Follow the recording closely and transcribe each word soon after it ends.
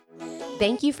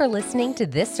Thank you for listening to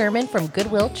this sermon from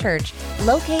Goodwill Church,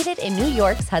 located in New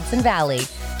York's Hudson Valley.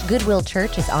 Goodwill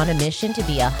Church is on a mission to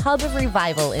be a hub of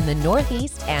revival in the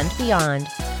Northeast and beyond.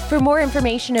 For more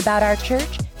information about our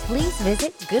church, please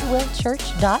visit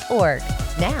goodwillchurch.org.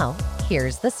 Now,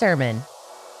 here's the sermon.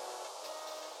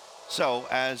 So,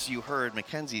 as you heard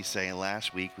Mackenzie say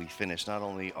last week, we finished not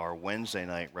only our Wednesday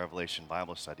night Revelation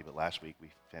Bible study, but last week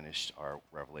we finished our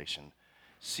Revelation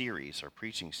series, our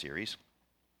preaching series.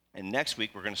 And next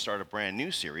week we're going to start a brand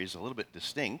new series, a little bit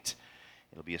distinct.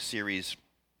 It'll be a series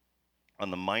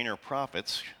on the minor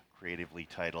prophets, creatively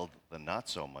titled The Not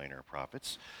So Minor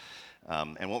Prophets.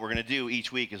 And what we're going to do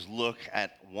each week is look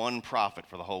at one prophet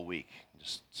for the whole week,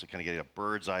 just to kind of get a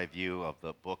bird's eye view of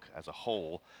the book as a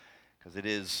whole, because it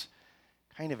is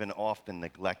kind of an often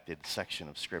neglected section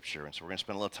of Scripture. And so we're going to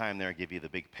spend a little time there and give you the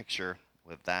big picture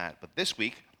with that. But this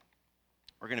week,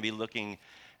 we're going to be looking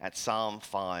at Psalm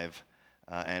 5,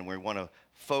 and we want to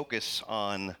focus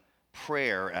on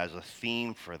prayer as a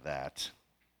theme for that.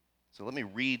 So let me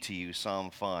read to you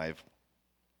Psalm 5,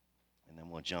 and then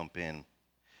we'll jump in.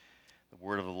 The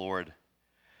word of the Lord.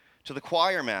 To the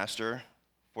choir master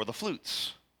for the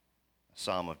flutes, a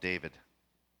psalm of David.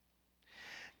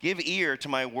 Give ear to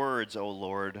my words, O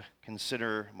Lord.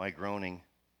 Consider my groaning.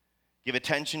 Give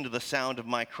attention to the sound of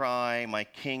my cry, my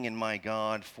King and my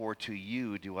God, for to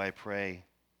you do I pray.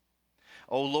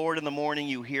 O Lord, in the morning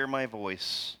you hear my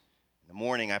voice. In the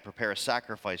morning I prepare a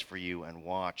sacrifice for you and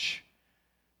watch.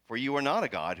 For you are not a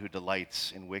God who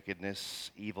delights in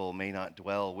wickedness. Evil may not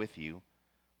dwell with you.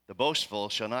 The boastful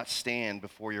shall not stand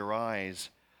before your eyes.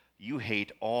 You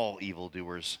hate all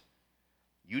evildoers.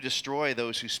 You destroy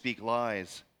those who speak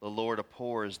lies. The Lord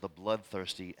abhors the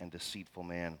bloodthirsty and deceitful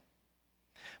man.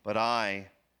 But I,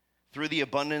 through the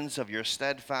abundance of your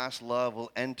steadfast love,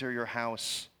 will enter your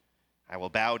house. I will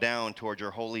bow down toward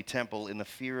your holy temple in the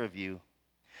fear of you.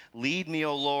 Lead me,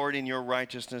 O Lord, in your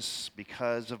righteousness.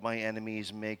 Because of my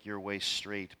enemies, make your way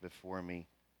straight before me.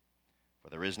 For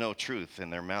there is no truth in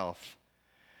their mouth.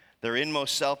 Their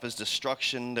inmost self is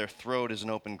destruction. Their throat is an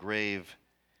open grave.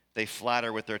 They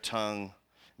flatter with their tongue.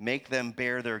 Make them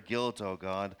bear their guilt, O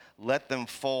God. Let them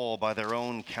fall by their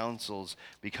own counsels.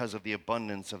 Because of the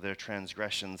abundance of their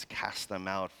transgressions, cast them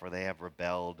out, for they have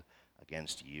rebelled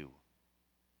against you.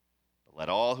 But let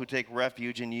all who take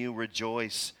refuge in you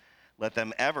rejoice. Let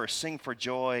them ever sing for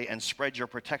joy and spread your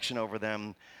protection over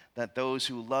them, that those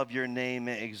who love your name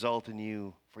may exult in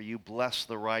you. For you bless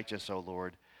the righteous, O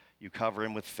Lord. You cover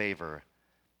him with favor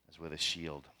as with a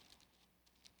shield.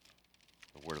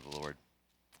 The word of the Lord.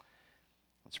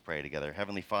 Let's pray together.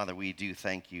 Heavenly Father, we do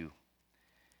thank you,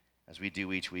 as we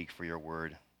do each week, for your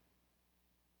word.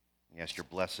 We ask your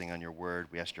blessing on your word.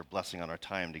 We ask your blessing on our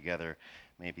time together.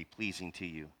 May it be pleasing to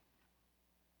you.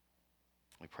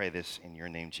 We pray this in your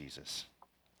name, Jesus.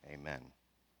 Amen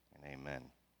and amen.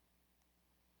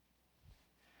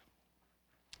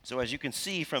 So as you can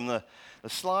see from the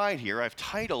slide here, I've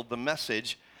titled the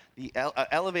message,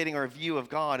 Elevating Our View of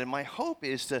God, and my hope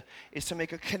is to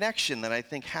make a connection that I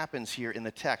think happens here in the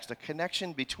text, a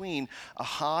connection between a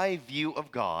high view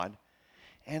of God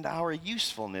and our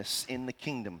usefulness in the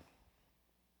kingdom.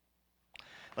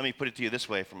 Let me put it to you this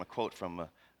way from a quote from a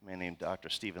man named Dr.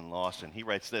 Stephen Lawson. He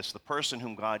writes this: the person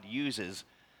whom God uses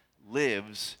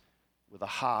lives with a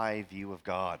high view of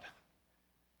God.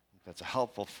 That's a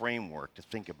helpful framework to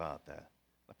think about that.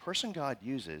 The person God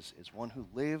uses is one who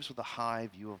lives with a high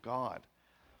view of God.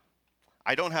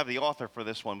 I don't have the author for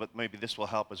this one, but maybe this will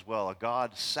help as well. A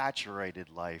God-saturated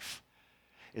life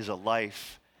is a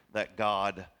life that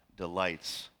God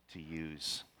delights to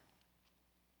use.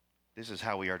 This is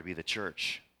how we are to be the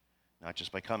church, not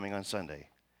just by coming on Sunday,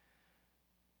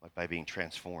 but by being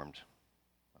transformed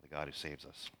by the God who saves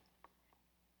us.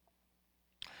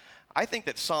 I think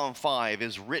that Psalm 5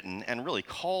 is written and really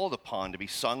called upon to be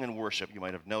sung in worship. You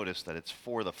might have noticed that it's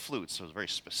for the flutes, so it's very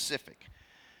specific.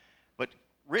 But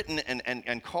written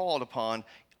and called upon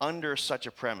under such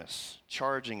a premise,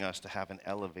 charging us to have an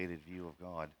elevated view of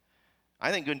God.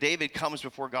 I think when David comes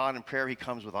before God in prayer, he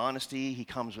comes with honesty, he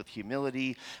comes with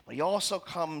humility, but he also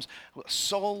comes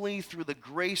solely through the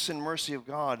grace and mercy of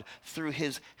God, through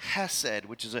his hesed,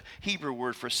 which is a Hebrew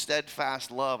word for steadfast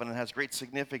love, and it has great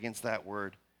significance, that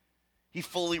word. He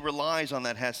fully relies on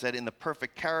that hesed in the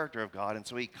perfect character of God, and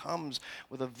so he comes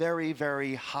with a very,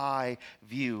 very high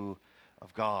view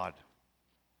of God.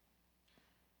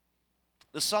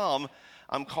 The psalm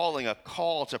I'm calling a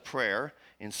call to prayer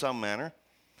in some manner,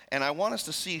 and I want us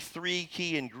to see three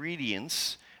key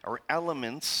ingredients or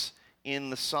elements in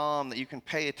the psalm that you can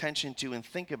pay attention to and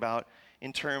think about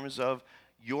in terms of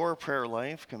your prayer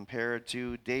life compared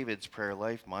to David's prayer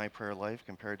life, my prayer life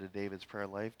compared to David's prayer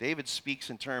life. David speaks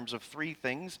in terms of three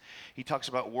things. He talks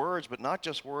about words, but not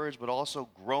just words, but also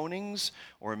groanings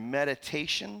or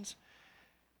meditations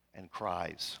and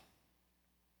cries.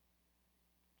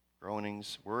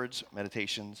 Groanings, words,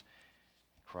 meditations,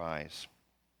 cries.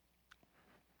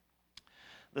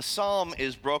 The psalm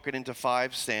is broken into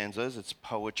 5 stanzas. It's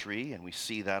poetry, and we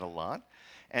see that a lot.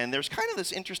 And there's kind of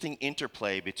this interesting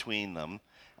interplay between them,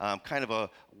 kind of a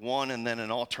one and then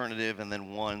an alternative and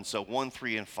then one. So 1,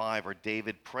 3, and 5 are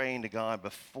David praying to God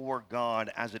before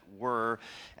God, as it were.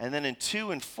 And then in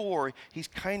 2 and 4, he's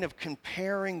kind of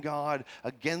comparing God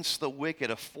against the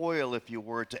wicked, a foil, if you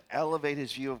were, to elevate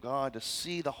his view of God, to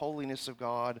see the holiness of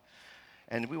God.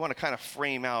 And we want to kind of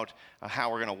frame out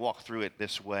how we're going to walk through it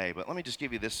this way. But let me just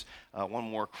give you this one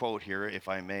more quote here, if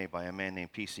I may, by a man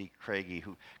named P.C. Craigie,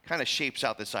 who kind of shapes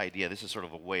out this idea. This is sort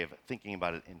of a way of thinking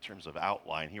about it in terms of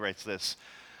outline. He writes this: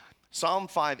 Psalm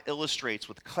 5 illustrates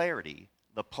with clarity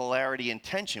the polarity and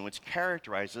tension which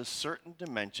characterizes certain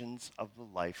dimensions of the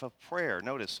life of prayer.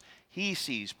 Notice, he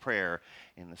sees prayer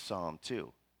in the psalm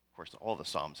too. Of course, all the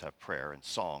psalms have prayer and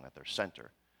song at their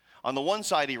center. On the one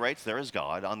side, he writes, there is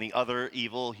God. On the other,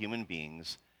 evil human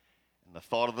beings. And the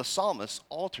thought of the psalmist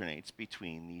alternates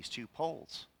between these two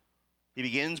poles. He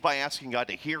begins by asking God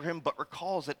to hear him, but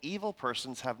recalls that evil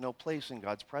persons have no place in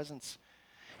God's presence.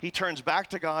 He turns back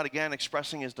to God again,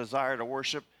 expressing his desire to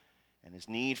worship and his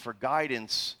need for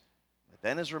guidance, but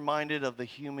then is reminded of the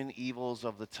human evils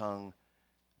of the tongue.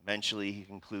 Eventually, he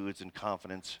concludes in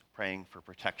confidence, praying for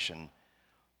protection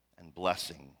and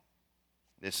blessing.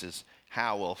 This is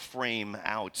how we'll frame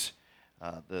out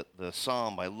the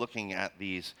psalm, by looking at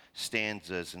these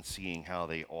stanzas and seeing how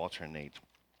they alternate.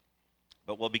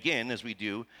 But we'll begin, as we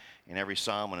do in every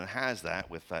psalm when it has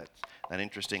that, with that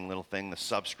interesting little thing, the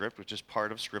subscript, which is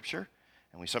part of Scripture.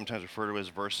 And we sometimes refer to it as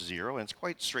verse 0. And it's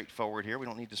quite straightforward here. We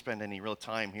don't need to spend any real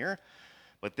time here.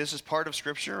 But this is part of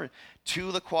Scripture,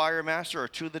 to the choir master or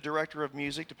to the director of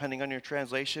music, depending on your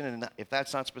translation. And if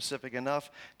that's not specific enough,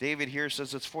 David here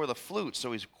says it's for the flute.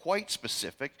 So he's quite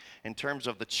specific in terms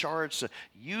of the charge to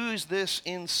use this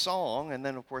in song. And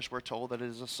then, of course, we're told that it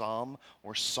is a psalm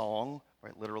or song,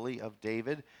 right, literally, of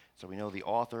David. So we know the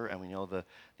author and we know the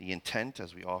intent,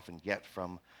 as we often get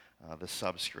from the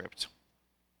subscript.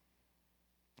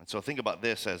 And so think about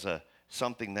this as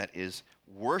something that is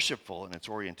worshipful in its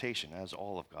orientation, as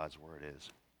all of God's word is.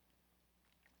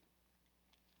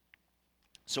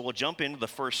 So we'll jump into the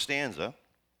first stanza,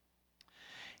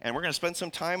 and we're going to spend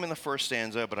some time in the first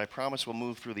stanza, but I promise we'll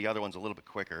move through the other ones a little bit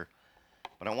quicker.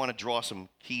 But I want to draw some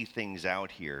key things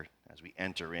out here as we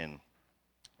enter in.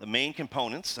 The main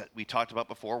components that we talked about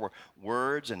before were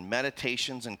words and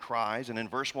meditations and cries, and in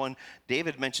verse 1,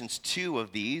 David mentions 2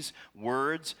 of these,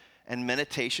 words and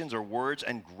meditations, or words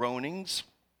and groanings,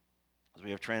 as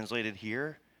we have translated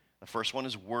here. The first one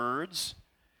is words.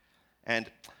 And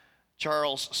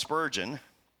Charles Spurgeon,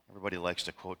 everybody likes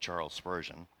to quote Charles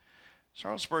Spurgeon.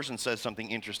 Charles Spurgeon says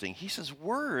something interesting. He says,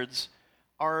 words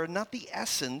are not the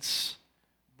essence,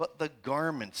 but the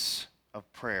garments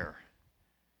of prayer.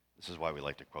 This is why we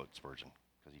like to quote Spurgeon,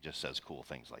 because he just says cool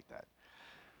things like that.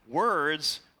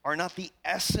 Words are not the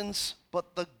essence,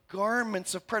 but the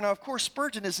garments of prayer. Now, of course,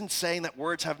 Spurgeon isn't saying that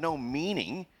words have no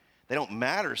meaning. They don't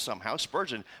matter somehow.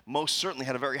 Spurgeon most certainly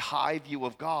had a very high view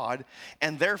of God,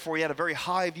 and therefore he had a very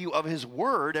high view of his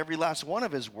word, every last one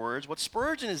of his words. What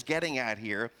Spurgeon is getting at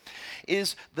here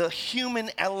is the human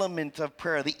element of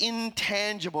prayer, the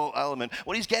intangible element.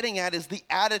 What he's getting at is the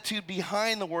attitude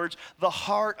behind the words, the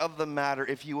heart of the matter,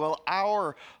 if you will,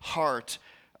 our heart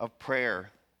of prayer.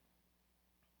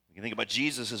 You can think about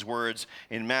Jesus' words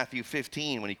in Matthew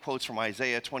 15 when he quotes from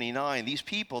Isaiah 29. These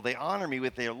people, they honor me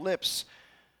with their lips,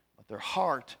 but their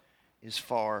heart is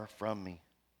far from me.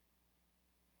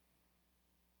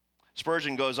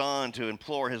 Spurgeon goes on to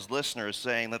implore his listeners,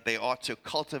 saying that they ought to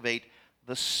cultivate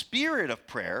the spirit of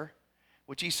prayer,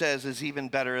 which he says is even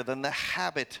better than the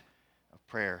habit of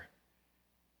prayer.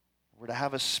 We're to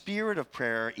have a spirit of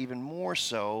prayer even more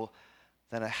so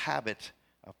than a habit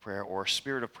of prayer, or a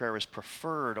spirit of prayer is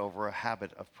preferred over a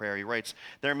habit of prayer. He writes,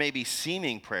 there may be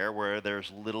seeming prayer where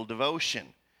there's little devotion.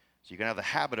 So you can have the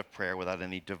habit of prayer without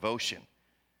any devotion.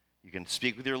 You can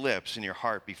speak with your lips and your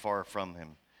heart be far from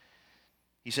him.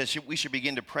 He says we should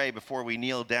begin to pray before we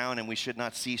kneel down, and we should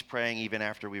not cease praying even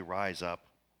after we rise up.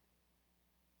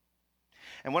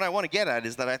 And what I want to get at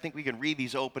is that I think we can read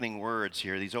these opening words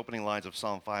here, these opening lines of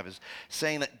Psalm 5, as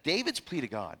saying that David's plea to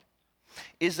God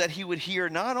is that he would hear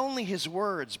not only his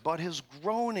words, but his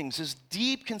groanings, his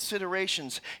deep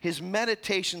considerations, his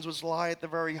meditations would lie at the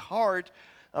very heart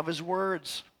of his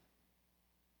words.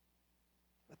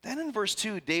 But then in verse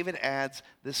 2, David adds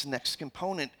this next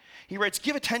component. He writes,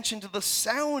 "Give attention to the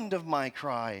sound of my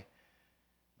cry,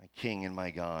 my King and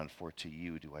my God, for to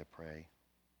you do I pray."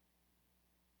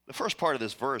 The first part of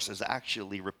this verse is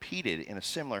actually repeated in a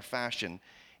similar fashion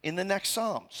in the next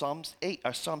psalm, Psalm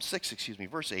 6,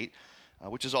 verse 8,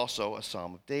 which is also a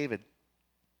psalm of David.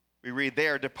 We read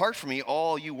there, "Depart from me,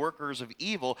 all you workers of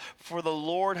evil, for the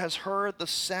Lord has heard the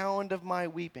sound of my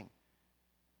weeping."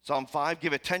 Psalm 5,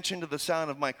 "Give attention to the sound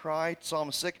of my cry."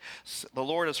 Psalm 6, "The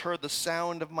Lord has heard the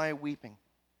sound of my weeping."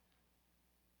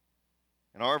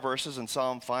 In our verses in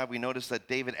Psalm 5, we notice that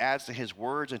David adds to his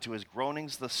words and to his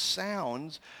groanings the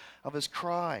sounds of his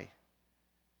cry.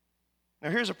 Now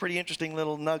here's a pretty interesting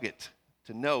little nugget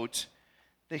to note.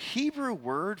 The Hebrew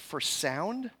word for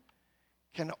sound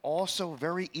can also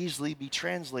very easily be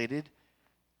translated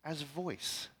as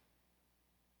voice.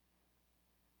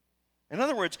 In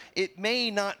other words, it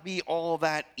may not be all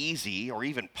that easy or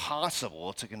even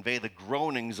possible to convey the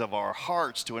groanings of our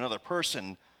hearts to another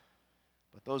person,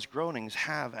 but those groanings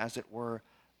have, as it were,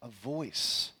 a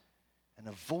voice, and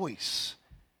a voice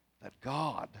that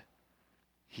God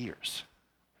hears.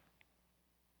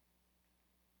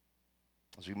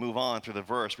 As we move on through the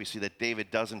verse, we see that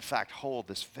David does in fact hold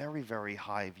this very, very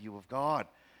high view of God.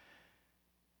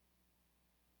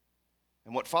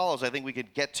 And what follows, I think we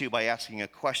could get to by asking a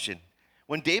question.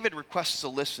 When David requests a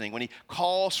listening, when he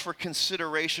calls for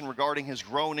consideration regarding his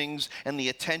groanings and the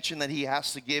attention that he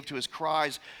has to give to his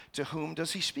cries, to whom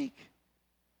does he speak?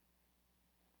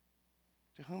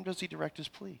 To whom does he direct his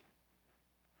plea?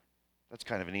 That's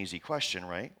kind of an easy question,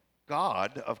 right?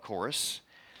 God, of course.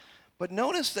 But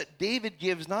notice that David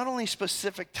gives not only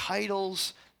specific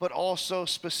titles, but also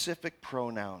specific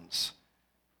pronouns.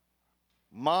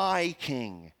 My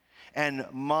King and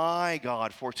my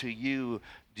God, for to you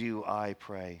do I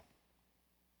pray.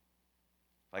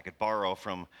 If I could borrow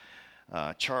from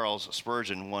Charles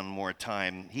Spurgeon one more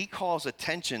time, he calls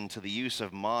attention to the use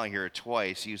of "ma" here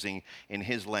twice, using in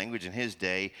his language in his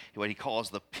day what he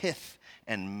calls the pith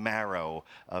and marrow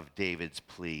of David's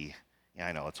plea. Yeah,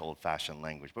 I know it's old-fashioned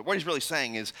language, but what he's really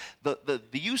saying is the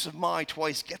use of "my"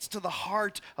 twice gets to the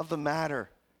heart of the matter.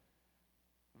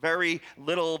 Very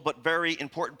little but very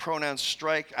important pronouns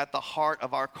strike at the heart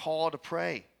of our call to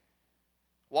pray.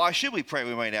 Why should we pray,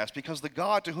 we might ask? Because the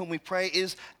God to whom we pray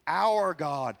is our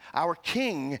God, our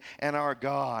King and our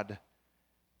God.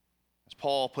 As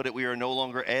Paul put it, we are no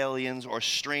longer aliens or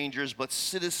strangers, but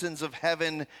citizens of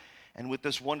heaven, and with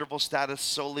this wonderful status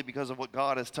solely because of what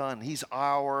God has done. He's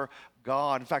our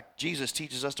God. In fact, Jesus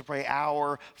teaches us to pray,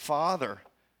 "Our Father."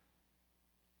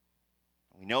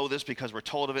 We know this because we're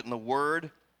told of it in the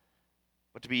Word.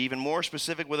 But to be even more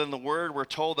specific within the Word, we're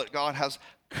told that God has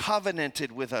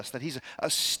covenanted with us, that He's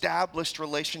established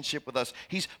relationship with us.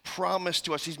 He's promised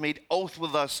to us, He's made oath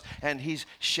with us, and He's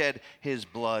shed His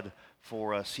blood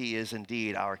for us. He is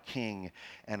indeed our King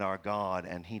and our God,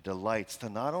 and He delights to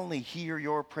not only hear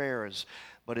your prayers,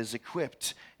 but is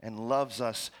equipped and loves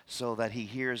us so that He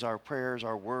hears our prayers,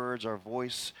 our words, our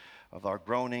voice of our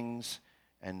groanings,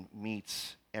 and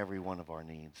meets every one of our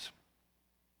needs.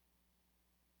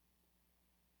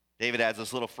 David adds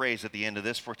this little phrase at the end of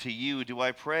this, "For to you do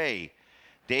I pray."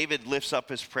 David lifts up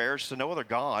his prayers to no other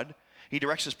God. He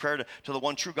directs his prayer to the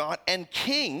one true God and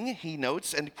King, he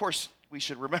notes. And of course, we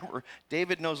should remember,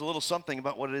 David knows a little something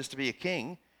about what it is to be a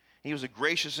king. He was a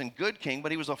gracious and good king,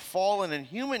 but he was a fallen and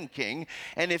human king.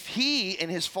 And if he, in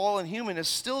his fallen humanness,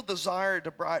 still desired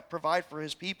to provide for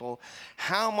his people,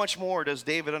 how much more does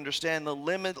David understand the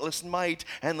limitless might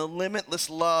and the limitless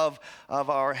love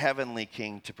of our heavenly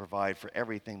King to provide for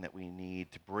everything that we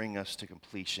need to bring us to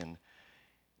completion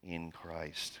in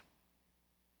Christ?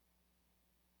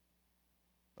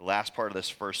 The last part of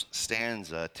this first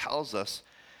stanza tells us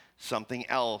something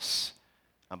else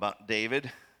about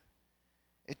David.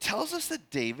 It tells us that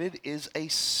David is a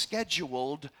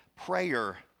scheduled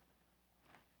prayer.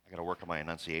 I got to work on my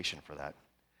enunciation for that.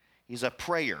 He's a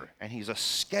prayer, and he's a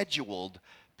scheduled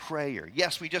prayer.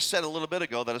 Yes, we just said a little bit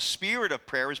ago that a spirit of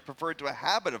prayer is preferred to a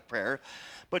habit of prayer,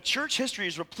 but church history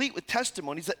is replete with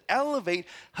testimonies that elevate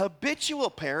habitual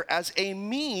prayer as a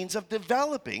means of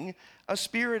developing a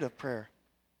spirit of prayer.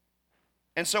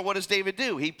 And so what does David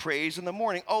do? He prays in the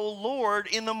morning. "Oh Lord,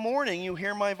 in the morning you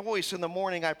hear my voice. In the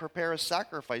morning I prepare a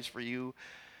sacrifice for you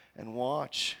and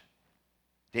watch."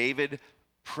 David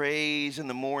prays in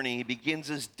the morning. He begins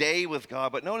his day with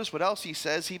God. But notice what else he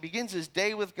says. He begins his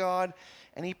day with God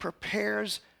and he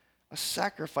prepares a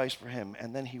sacrifice for him,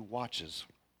 and then he watches.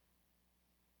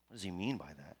 What does he mean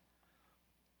by that?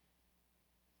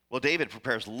 Well, David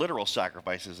prepares literal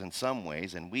sacrifices in some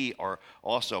ways, and we are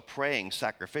also praying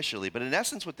sacrificially. But in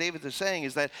essence, what David is saying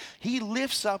is that he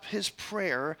lifts up his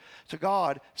prayer to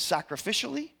God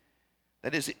sacrificially.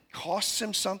 That is, it costs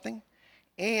him something,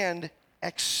 and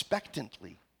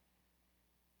expectantly.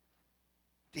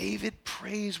 David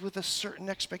prays with a certain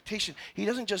expectation. He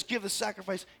doesn't just give the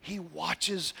sacrifice, he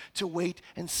watches to wait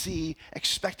and see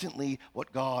expectantly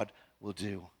what God will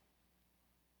do.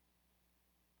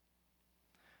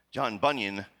 John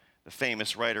Bunyan, the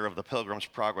famous writer of the Pilgrim's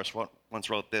Progress, once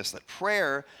wrote this, that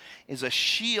prayer is a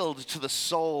shield to the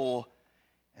soul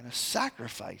and a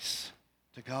sacrifice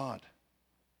to God.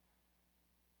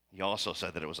 He also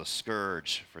said that it was a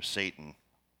scourge for Satan.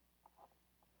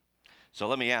 So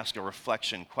let me ask a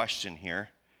reflection question here.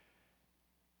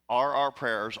 Are our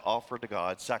prayers offered to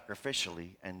God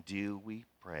sacrificially, and do we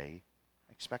pray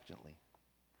expectantly?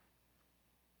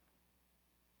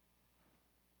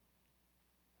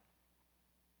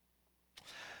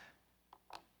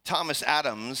 Thomas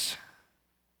Adams,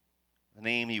 a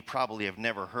name you probably have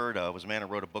never heard of, was a man who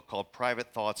wrote a book called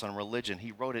Private Thoughts on Religion.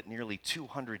 He wrote it nearly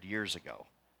 200 years ago.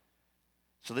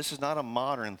 So this is not a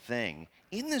modern thing.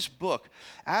 In this book,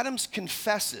 Adams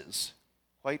confesses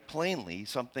quite plainly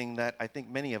something that I think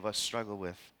many of us struggle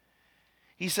with.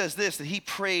 He says this, that he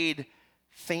prayed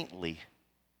faintly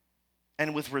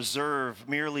and with reserve,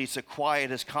 merely to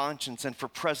quiet his conscience and for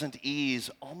present ease,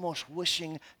 almost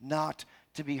wishing not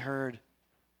to be heard.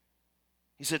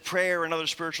 He said prayer and other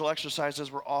spiritual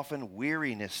exercises were often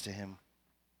weariness to him.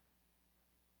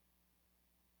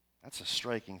 That's a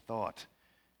striking thought,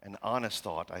 an honest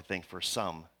thought, I think, for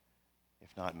some, if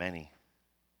not many.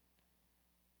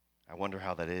 I wonder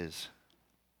how that is.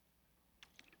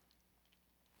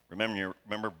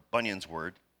 Remember Bunyan's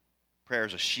word, prayer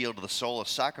is a shield to the soul, a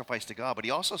sacrifice to God. But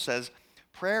he also says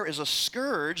prayer is a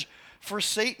scourge for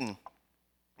Satan.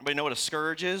 Anybody know what a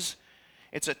scourge is?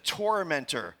 It's a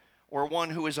tormentor, or one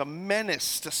who is a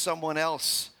menace to someone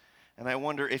else. And I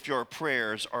wonder if your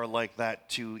prayers are like that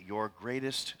to your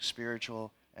greatest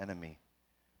spiritual enemy.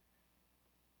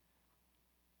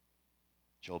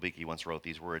 Joel Beakey once wrote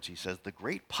these words. He says, the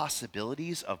great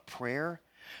possibilities of prayer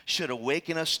should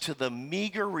awaken us to the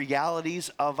meager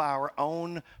realities of our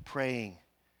own praying.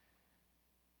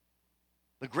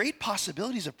 The great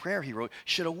possibilities of prayer, he wrote,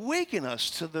 should awaken us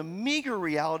to the meager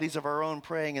realities of our own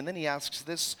praying. And then he asks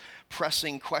this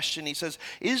pressing question. He says,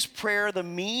 is prayer the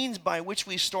means by which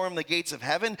we storm the gates of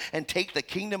heaven and take the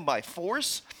kingdom by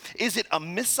force? Is it a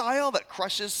missile that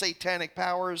crushes satanic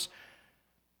powers?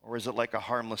 Or is it like a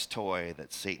harmless toy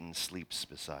that Satan sleeps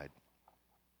beside?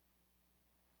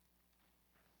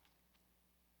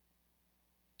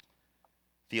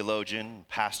 Theologian,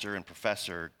 pastor, and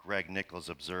professor Greg Nichols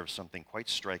observes something quite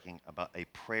striking about a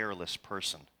prayerless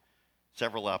person.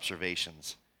 Several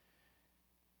observations.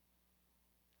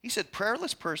 He said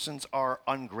prayerless persons are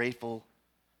ungrateful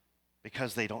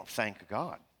because they don't thank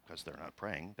God, because they're not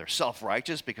praying. They're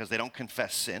self-righteous because they don't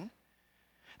confess sin.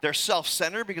 They're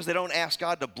self-centered because they don't ask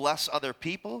God to bless other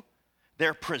people.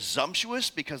 They're presumptuous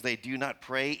because they do not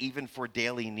pray even for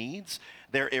daily needs.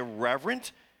 They're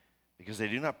irreverent because they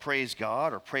do not praise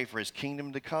God or pray for his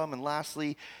kingdom to come. And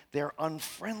lastly, they're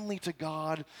unfriendly to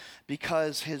God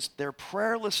because their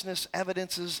prayerlessness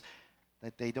evidences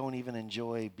that they don't even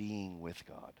enjoy being with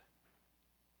God.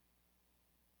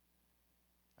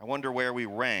 I wonder where we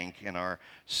rank in our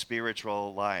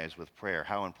spiritual lives with prayer.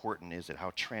 How important is it?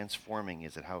 How transforming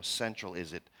is it? How central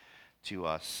is it to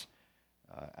us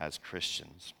as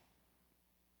Christians?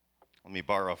 Let me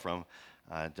borrow from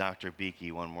Dr.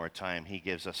 Beakey one more time. He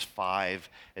gives us 5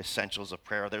 essentials of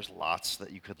prayer. There's lots that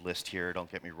you could list here.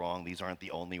 Don't get me wrong. These aren't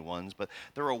the only ones, but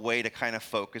they're a way to kind of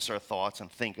focus our thoughts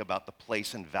and think about the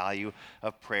place and value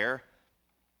of prayer.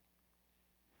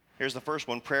 Here's the first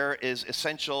one. Prayer is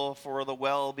essential for the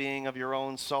well-being of your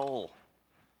own soul.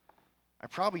 I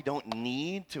probably don't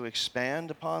need to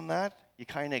expand upon that. You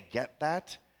kind of get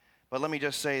that. But let me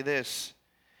just say this.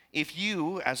 If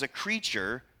you, as a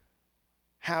creature,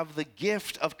 have the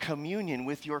gift of communion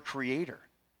with your Creator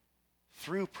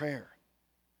through prayer,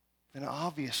 then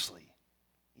obviously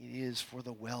it is for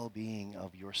the well-being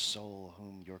of your soul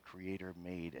whom your Creator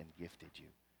made and gifted you.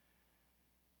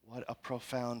 What a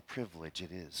profound privilege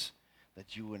it is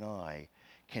that you and I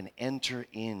can enter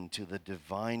into the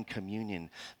divine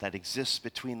communion that exists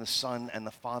between the Son and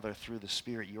the Father through the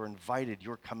Spirit. You're invited,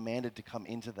 you're commanded to come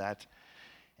into that,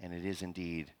 and it is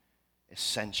indeed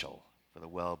essential for the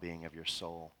well-being of your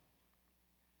soul.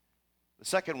 The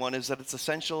second one is that it's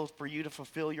essential for you to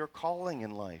fulfill your calling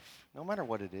in life, no matter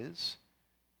what it is.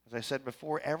 As I said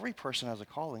before, every person has a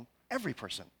calling. Every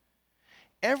person.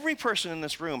 Every person in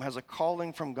this room has a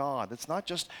calling from God. It's not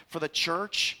just for the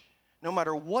church. No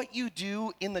matter what you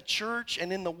do in the church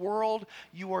and in the world,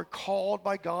 you are called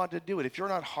by God to do it. If you're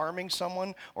not harming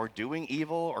someone or doing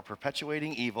evil or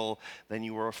perpetuating evil, then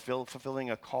you are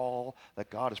fulfilling a call that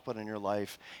God has put in your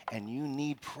life, and you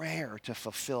need prayer to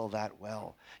fulfill that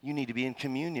well. You need to be in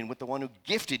communion with the one who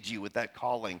gifted you with that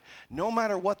calling, no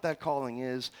matter what that calling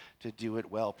is, to do it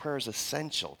well. Prayer is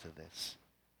essential to this.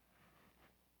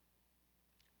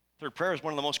 Third, prayer is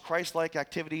one of the most Christ-like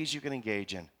activities you can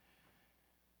engage in.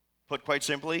 Put quite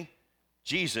simply,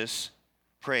 Jesus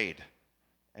prayed,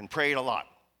 and prayed a lot.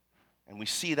 And we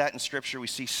see that in Scripture. We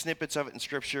see snippets of it in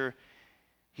Scripture.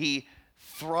 He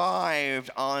thrived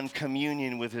on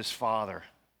communion with his Father.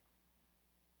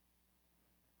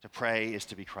 To pray is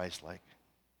to be Christ-like.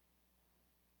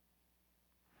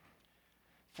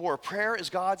 4, prayer is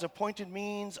God's appointed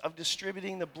means of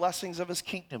distributing the blessings of his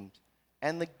kingdom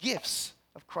and the gifts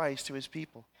of Christ to his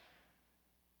people.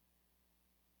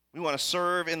 We want to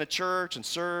serve in the church and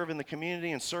serve in the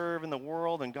community and serve in the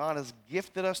world, and God has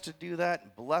gifted us to do that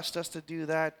and blessed us to do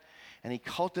that, and he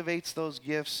cultivates those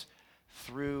gifts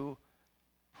through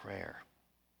prayer.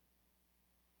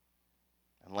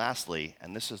 And lastly,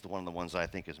 and this is one of the ones I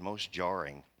think is most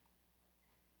jarring,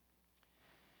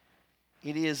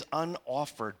 it is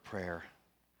unoffered prayer,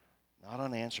 not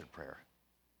unanswered prayer.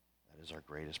 That is our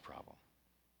greatest problem.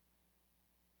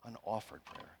 Unoffered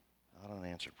prayer, not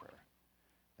unanswered prayer.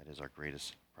 That is our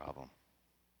greatest problem.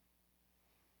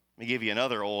 Let me give you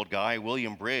another old guy.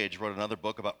 William Bridge wrote another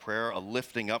book about prayer, A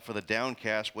Lifting Up for the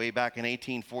Downcast, way back in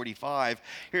 1845.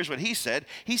 Here's what he said.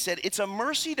 He said, "It's a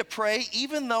mercy to pray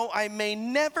even though I may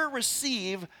never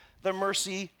receive the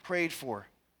mercy prayed for.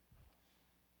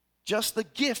 Just the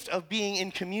gift of being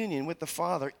in communion with the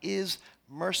Father is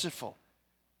merciful."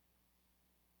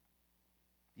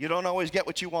 You don't always get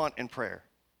what you want in prayer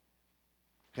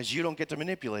because you don't get to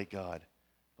manipulate God.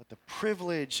 But the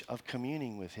privilege of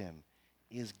communing with him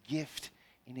is gift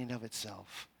in and of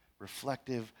itself,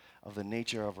 reflective of the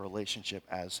nature of a relationship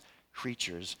as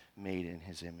creatures made in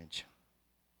his image.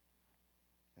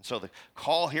 And so the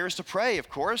call here is to pray, of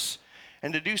course,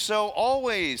 and to do so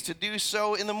always, to do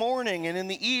so in the morning and in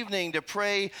the evening, to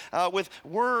pray with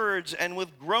words and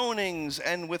with groanings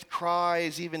and with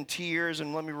cries, even tears.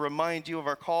 And let me remind you of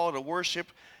our call to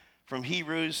worship from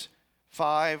Hebrews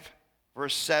 5,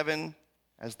 verse 7.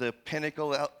 As the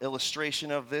pinnacle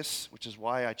illustration of this, which is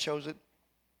why I chose it.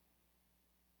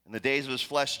 In the days of his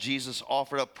flesh, Jesus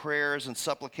offered up prayers and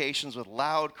supplications with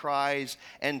loud cries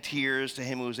and tears to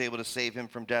him who was able to save him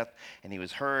from death, and he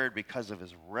was heard because of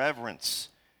his reverence.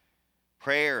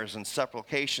 Prayers and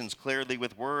supplications clearly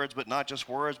with words, but not just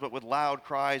words, but with loud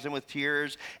cries and with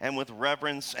tears and with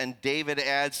reverence. And David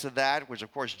adds to that, which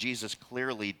of course Jesus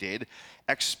clearly did,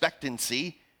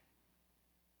 expectancy.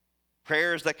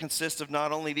 Prayers that consist of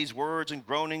not only these words and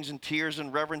groanings and tears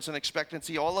and reverence and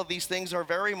expectancy, all of these things are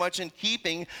very much in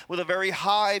keeping with a very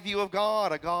high view of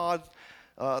God,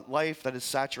 a life that is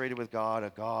saturated with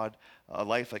God, a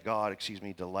life that God,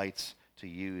 delights to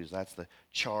use. That's the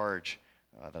charge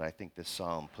that I think this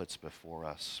psalm puts before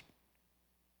us.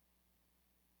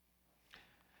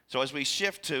 So as we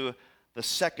shift to the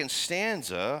second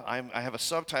stanza, I have a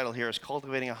subtitle here, is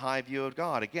Cultivating a High View of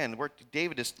God. Again,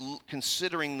 David is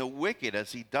considering the wicked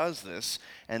as he does this,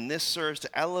 and this serves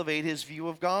to elevate his view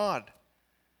of God.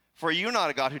 "For you are not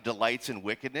a God who delights in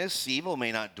wickedness. Evil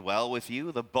may not dwell with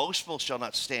you. The boastful shall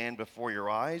not stand before your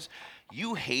eyes.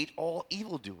 You hate all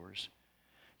evildoers.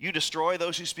 You destroy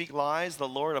those who speak lies. The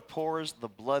Lord abhors the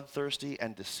bloodthirsty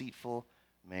and deceitful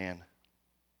man."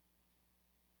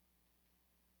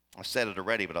 I said it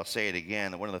already, but I'll say it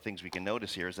again. One of the things we can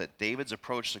notice here is that David's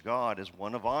approach to God is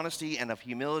one of honesty and of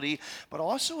humility, but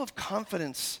also of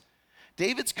confidence.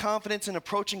 David's confidence in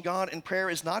approaching God in prayer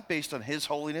is not based on his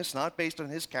holiness, not based on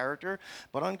his character,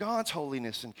 but on God's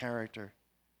holiness and character.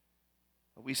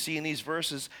 What we see in these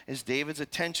verses is David's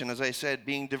attention, as I said,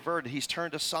 being diverted. He's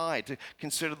turned aside to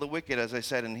consider the wicked, as I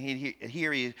said, and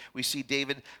here we see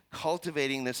David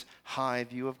cultivating this high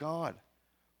view of God.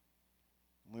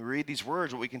 When we read these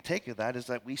words, what we can take of that is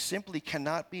that we simply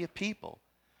cannot be a people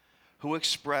who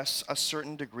express a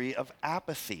certain degree of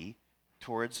apathy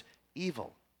towards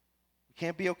evil. We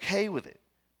can't be okay with it.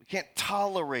 We can't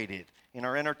tolerate it in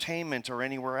our entertainment or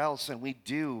anywhere else, and we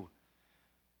do.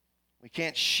 We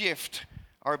can't shift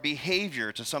our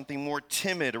behavior to something more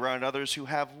timid around others who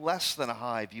have less than a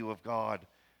high view of God.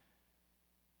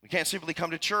 We can't simply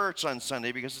come to church on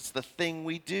Sunday because it's the thing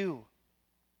we do.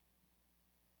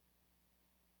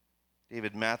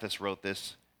 David Mathis wrote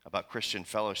this about Christian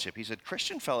fellowship. He said,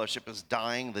 Christian fellowship is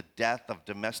dying the death of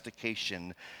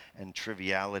domestication and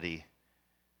triviality.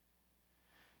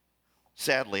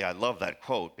 Sadly, I love that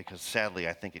quote because sadly,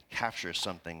 I think it captures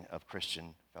something of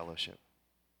Christian fellowship.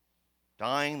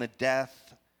 Dying the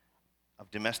death of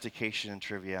domestication and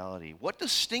triviality. What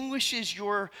distinguishes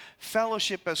your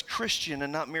fellowship as Christian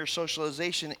and not mere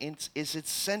socialization is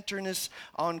its centeredness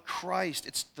on Christ.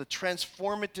 It's the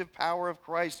transformative power of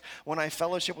Christ. When I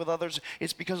fellowship with others,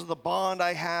 it's because of the bond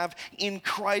I have in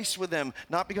Christ with them,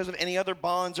 not because of any other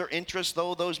bonds or interests,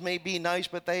 though those may be nice,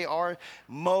 but they are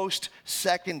most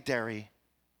secondary.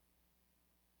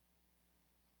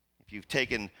 If you've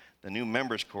taken the new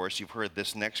members course, you've heard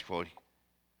this next quote.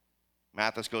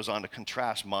 Mathis goes on to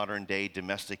contrast modern-day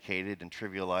domesticated and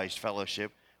trivialized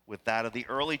fellowship with that of the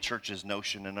early church's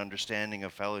notion and understanding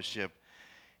of fellowship.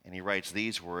 And he writes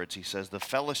these words. He says, the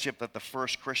fellowship that the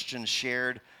first Christians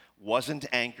shared wasn't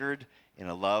anchored in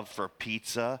a love for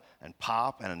pizza and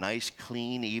pop and a nice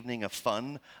clean evening of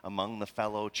fun among the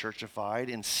fellow churchified.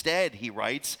 Instead, he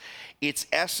writes, its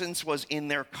essence was in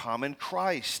their common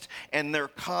Christ and their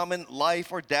common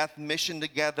life or death mission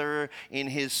together in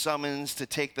his summons to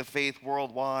take the faith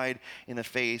worldwide in the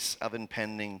face of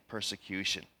impending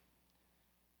persecution.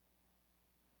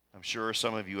 I'm sure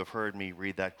some of you have heard me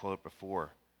read that quote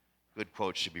before. Good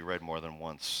quotes should be read more than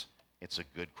once. It's a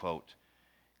good quote,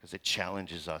 because it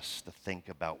challenges us to think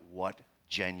about what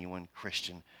genuine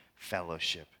Christian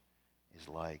fellowship is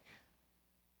like.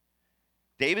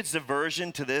 David's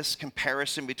diversion to this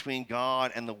comparison between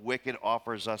God and the wicked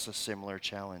offers us a similar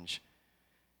challenge.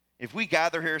 If we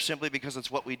gather here simply because it's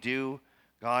what we do,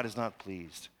 God is not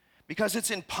pleased. Because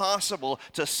it's impossible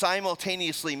to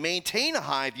simultaneously maintain a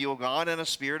high view of God and a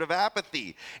spirit of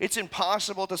apathy. It's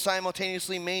impossible to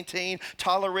simultaneously maintain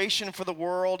toleration for the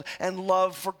world and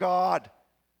love for God.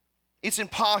 It's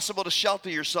impossible to shelter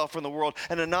yourself from the world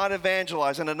and to not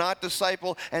evangelize and to not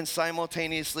disciple and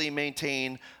simultaneously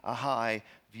maintain a high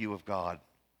view of God.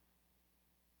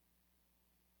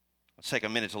 Let's take a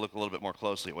minute to look a little bit more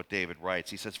closely at what David writes.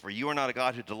 He says, for you are not a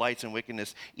God who delights in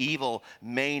wickedness. Evil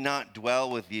may not dwell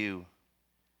with you.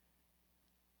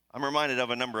 I'm reminded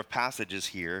of a number of passages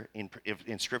here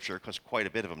in Scripture, because quite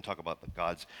a bit of them talk about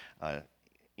God's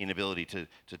inability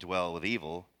to dwell with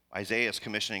evil. Isaiah's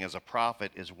commissioning as a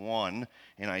prophet is one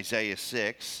in Isaiah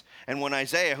 6. And when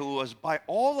Isaiah, who was by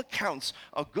all accounts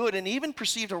a good and even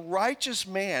perceived a righteous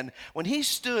man, when he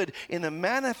stood in the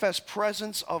manifest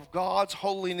presence of God's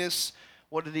holiness,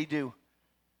 what did he do?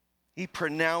 He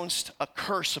pronounced a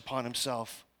curse upon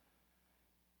himself.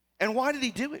 And why did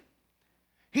he do it?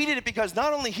 He did it because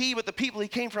not only he, but the people he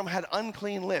came from had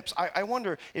unclean lips. I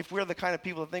wonder if we're the kind of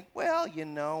people that think, well, you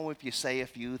know, if you say a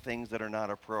few things that are not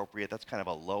appropriate, that's kind of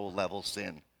a low-level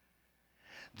sin.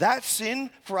 That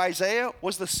sin for Isaiah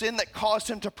was the sin that caused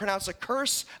him to pronounce a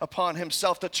curse upon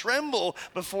himself, to tremble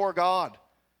before God.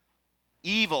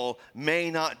 Evil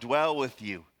may not dwell with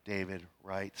you, David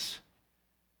writes.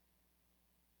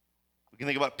 We can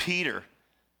think about Peter.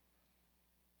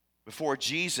 Before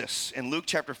Jesus, in Luke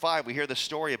chapter 5, we hear the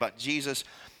story about Jesus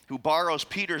who borrows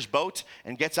Peter's boat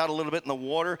and gets out a little bit in the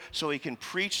water so he can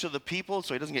preach to the people,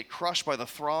 so he doesn't get crushed by the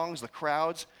throngs, the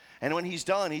crowds. And when he's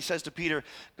done, he says to Peter,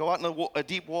 go out in the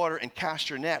deep water and cast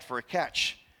your net for a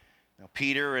catch. Now,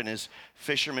 Peter and his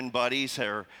fisherman buddies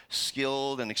are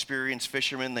skilled and experienced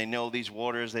fishermen. They know these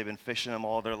waters. They've been fishing them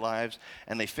all their lives.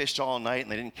 And they fished all night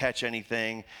and they didn't catch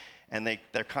anything. And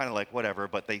they're kind of like, whatever,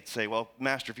 but they say, well,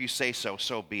 Master, if you say so,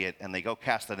 so be it. And they go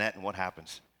cast the net, and what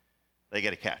happens? They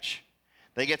get a catch.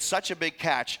 They get such a big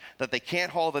catch that they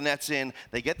can't haul the nets in.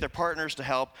 They get their partners to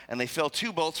help, and they fill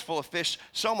 2 boats full of fish,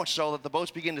 so much so that the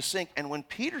boats begin to sink. And when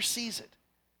Peter sees it,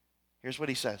 here's what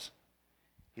he says.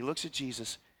 He looks at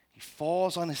Jesus, he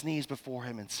falls on his knees before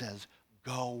him and says,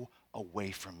 go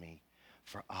away from me,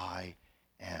 for I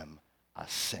am a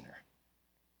sinner.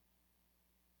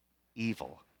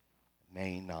 Evil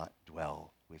may not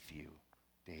dwell with you,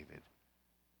 David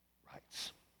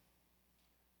writes.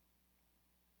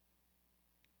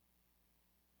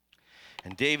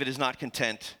 And David is not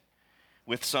content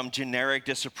with some generic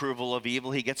disapproval of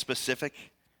evil. He gets specific.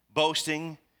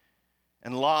 Boasting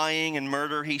and lying and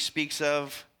murder he speaks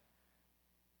of.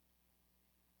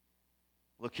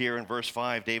 Look here in verse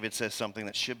 5, David says something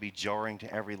that should be jarring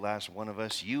to every last one of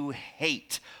us. You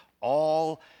hate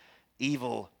all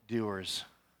evildoers.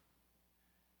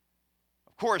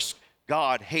 Of course,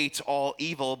 God hates all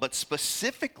evil, but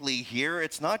specifically here,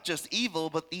 it's not just evil,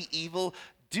 but the evil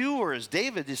doers.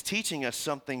 David is teaching us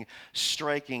something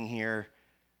striking here,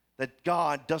 that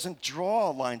God doesn't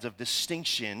draw lines of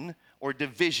distinction or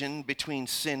division between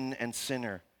sin and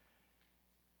sinner.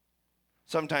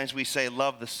 Sometimes we say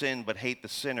love the sin but hate the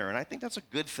sinner, and I think that's a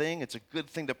good thing. It's a good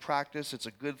thing to practice. It's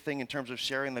a good thing in terms of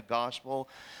sharing the gospel.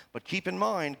 But keep in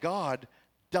mind, God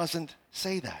doesn't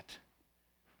say that.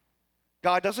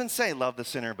 God doesn't say love the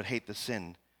sinner but hate the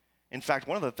sin. In fact,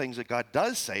 one of the things that God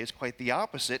does say is quite the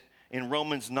opposite. In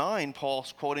Romans 9,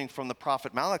 Paul's quoting from the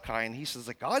prophet Malachi, and he says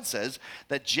that God says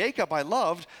that Jacob I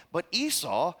loved, but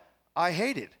Esau I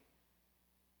hated.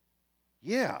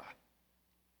 Yeah.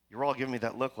 You're all giving me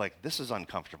that look like this is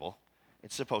uncomfortable.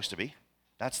 It's supposed to be.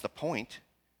 That's the point.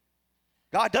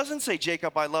 God doesn't say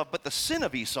Jacob I loved, but the sin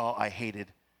of Esau I hated.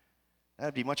 That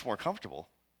would be much more comfortable.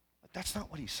 But that's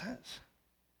not what he says.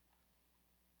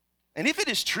 And if it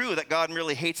is true that God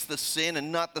merely hates the sin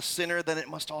and not the sinner, then it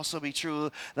must also be true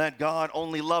that God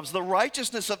only loves the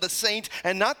righteousness of the saint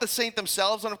and not the saint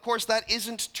themselves. And of course, that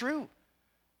isn't true.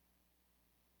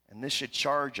 And this should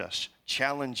charge us,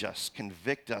 challenge us,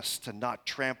 convict us to not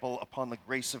trample upon the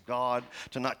grace of God,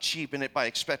 to not cheapen it by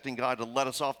expecting God to let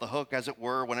us off the hook, as it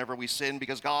were, whenever we sin,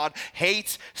 because God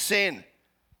hates sin.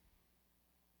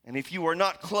 And if you are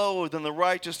not clothed in the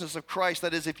righteousness of Christ,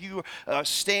 that is, if you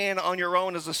stand on your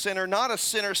own as a sinner, not a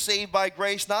sinner saved by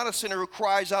grace, not a sinner who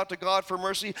cries out to God for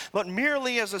mercy, but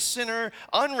merely as a sinner,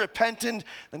 unrepentant,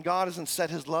 then God hasn't set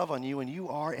his love on you, and you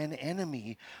are an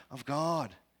enemy of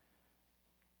God.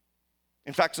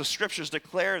 In fact, the scriptures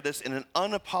declare this in an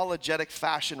unapologetic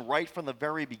fashion right from the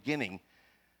very beginning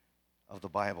of the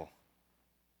Bible.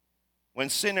 When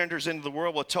sin enters into the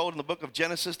world, we're told in the book of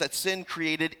Genesis that sin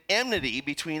created enmity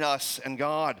between us and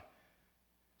God.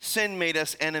 Sin made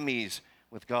us enemies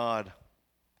with God.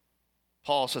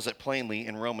 Paul says it plainly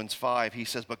in Romans 5. He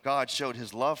says, but God showed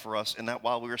his love for us in that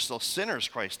while we were still sinners,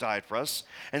 Christ died for us.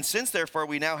 And since, therefore,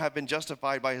 we now have been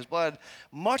justified by his blood,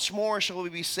 much more shall we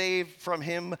be saved from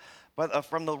him, but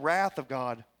from the wrath of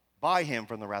God, by him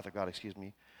from the wrath of God, excuse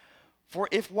me. For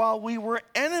if while we were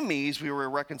enemies, we were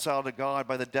reconciled to God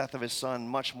by the death of his son,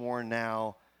 much more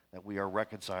now that we are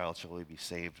reconciled shall we be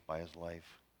saved by his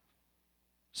life.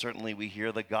 Certainly we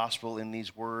hear the gospel in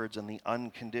these words and the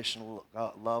unconditional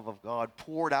love of God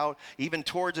poured out even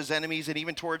towards his enemies and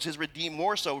even towards his redeemed,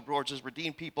 more so towards his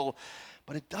redeemed people.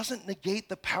 But it doesn't negate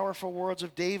the powerful words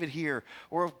of David here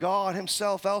or of God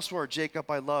himself elsewhere.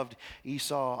 Jacob I loved,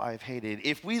 Esau I've hated.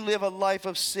 If we live a life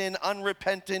of sin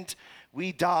unrepentant,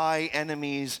 we die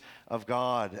enemies of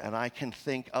God. And I can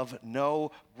think of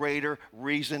no greater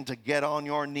reason to get on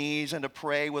your knees and to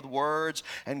pray with words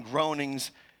and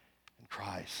groanings and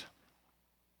cries.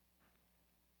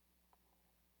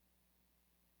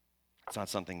 It's not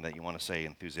something that you want to say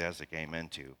enthusiastic amen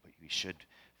to, but you should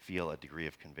feel a degree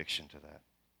of conviction to that.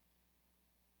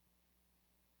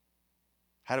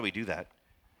 How do we do that?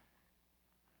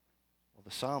 Well,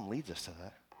 the psalm leads us to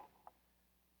that.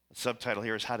 The subtitle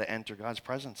here is How to Enter God's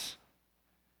Presence.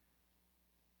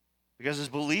 Because as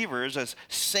believers, as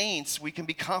saints, we can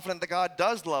be confident that God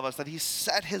does love us, that he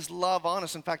set his love on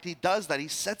us. In fact, he does that. He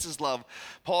sets his love.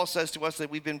 Paul says to us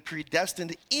that we've been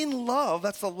predestined in love.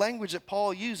 That's the language that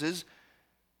Paul uses.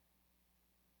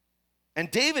 And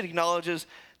David acknowledges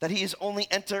that he is only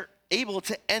able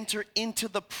to enter into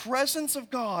the presence of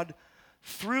God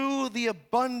through the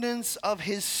abundance of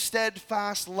his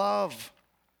steadfast love.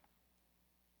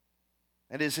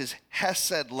 That is his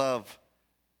hesed love.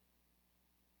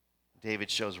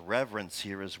 David shows reverence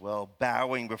here as well,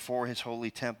 bowing before his holy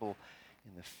temple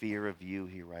in the fear of you,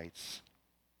 he writes.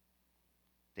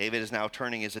 David is now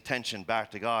turning his attention back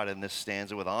to God in this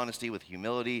stanza with honesty, with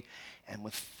humility, and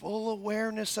with full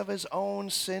awareness of his own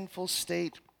sinful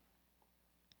state.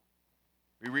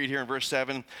 We read here in verse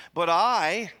 7, but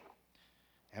I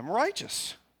am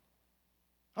righteous.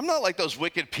 I'm not like those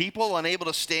wicked people, unable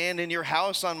to stand in your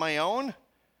house on my own.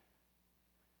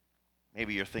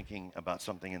 Maybe you're thinking about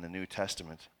something in the New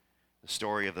Testament, the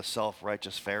story of the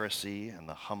self-righteous Pharisee and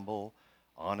the humble,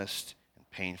 honest, and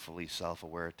painfully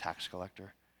self-aware tax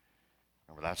collector.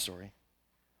 Remember that story?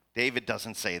 David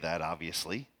doesn't say that,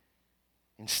 obviously.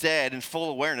 Instead, in full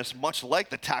awareness, much like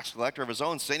the tax collector of his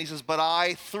own sin, he says, but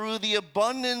I, through the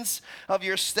abundance of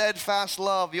your steadfast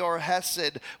love, your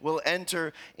hesed, will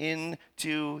enter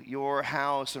into your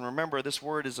house. And remember, this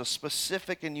word is a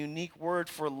specific and unique word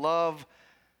for love.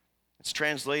 It's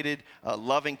translated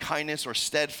loving kindness or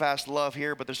steadfast love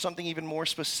here, but there's something even more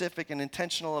specific and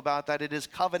intentional about that. It is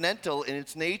covenantal in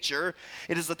its nature.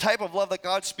 It is the type of love that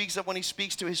God speaks of when he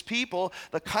speaks to his people,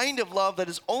 the kind of love that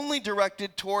is only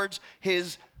directed towards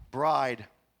his bride.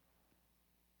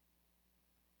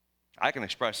 I can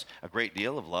express a great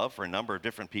deal of love for a number of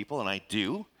different people, and I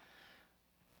do.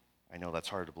 I know that's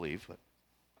hard to believe, but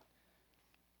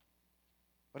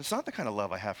it's not the kind of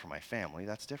love I have for my family.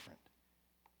 That's different.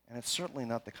 And it's certainly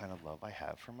not the kind of love I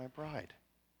have for my bride.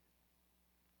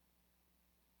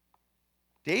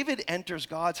 David enters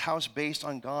God's house based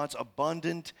on God's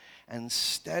abundant and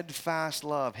steadfast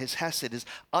love, his hesed, his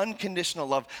unconditional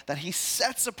love that he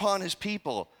sets upon his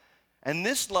people. And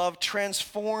this love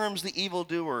transforms the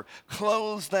evildoer,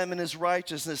 clothes them in his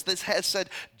righteousness. This hesed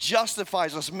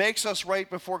justifies us, makes us right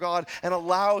before God, and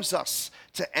allows us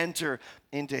to enter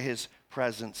into his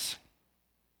presence.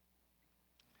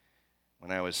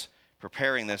 When I was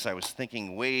preparing this, I was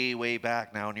thinking way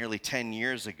back now, nearly 10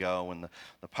 years ago, when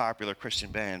the popular Christian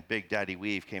band Big Daddy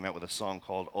Weave came out with a song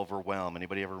called Overwhelmed.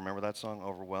 Anybody ever remember that song,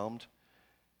 Overwhelmed?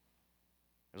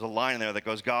 There's a line in there that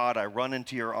goes, God, I run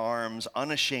into your arms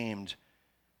unashamed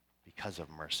because of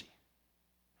mercy.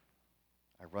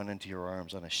 I run into your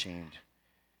arms unashamed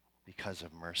because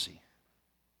of mercy.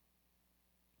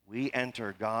 We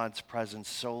enter God's presence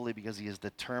solely because he is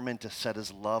determined to set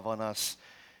his love on us.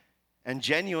 And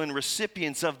genuine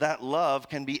recipients of that love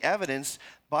can be evidenced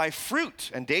by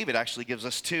fruit. And David actually gives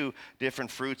us two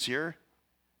different fruits here.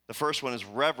 The first one is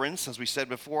reverence. As we said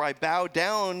before, I bow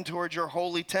down towards your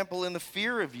holy temple in the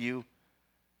fear of you.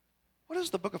 What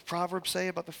does the book of Proverbs say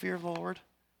about the fear of the Lord?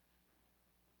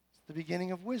 It's the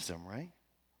beginning of wisdom, right?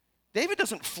 David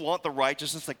doesn't flaunt the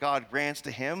righteousness that God grants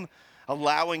to him,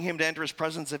 allowing him to enter his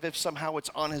presence as if somehow it's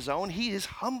on his own. He is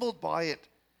humbled by it.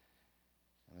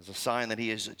 As a sign that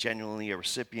he is genuinely a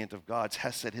recipient of God's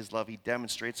hesed, his love, he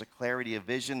demonstrates a clarity of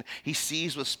vision. He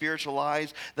sees with spiritual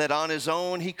eyes that on his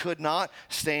own he could not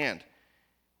stand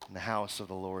in the house of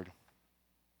the Lord.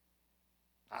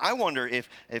 I wonder if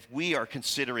we are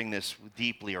considering this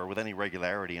deeply or with any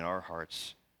regularity in our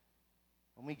hearts.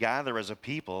 When we gather as a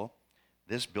people,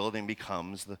 this building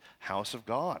becomes the house of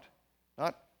God.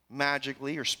 Not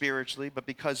magically or spiritually, but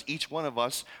because each one of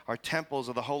us are temples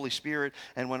of the Holy Spirit,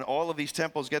 and when all of these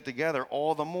temples get together,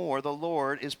 all the more the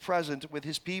Lord is present with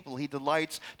his people. He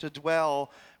delights to dwell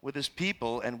with his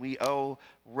people, and we owe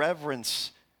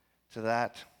reverence to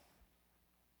that.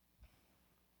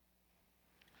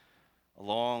 A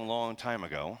long time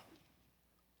ago,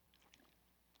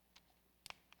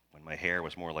 when my hair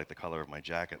was more like the color of my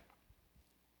jacket,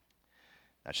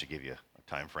 that should give you a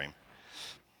time frame.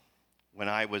 When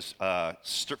I was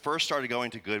first started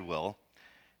going to Goodwill,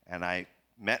 and I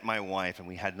met my wife, and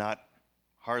we had not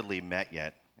hardly met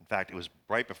yet. In fact, it was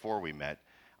right before we met,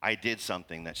 I did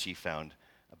something that she found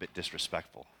a bit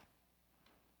disrespectful.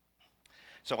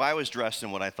 So I was dressed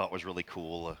in what I thought was really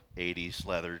cool, a 80s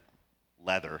leather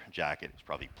jacket. It was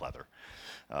probably pleather.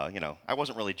 I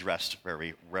wasn't really dressed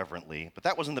very reverently, but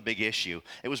that wasn't the big issue.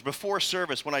 It was before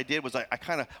service. What I did was I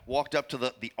kind of walked up to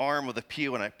the arm of the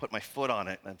pew, and I put my foot on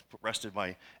it and rested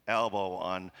my elbow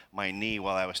on my knee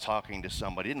while I was talking to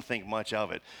somebody. Didn't think much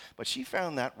of it, but she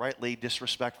found that rightly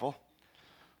disrespectful.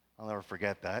 I'll never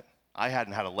forget that. I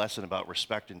hadn't had a lesson about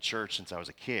respect in church since I was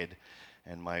a kid,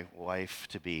 and my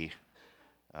wife-to-be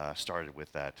started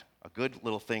with that. A good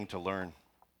little thing to learn.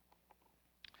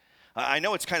 I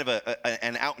know it's kind of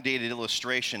an outdated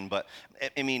illustration, but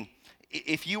I mean,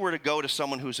 if you were to go to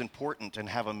someone who's important and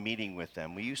have a meeting with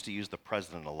them, we used to use the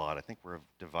president a lot. I think we're a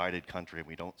divided country and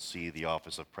we don't see the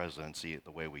office of presidency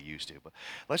the way we used to. But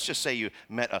let's just say you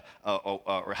met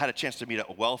or had a chance to meet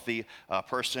a wealthy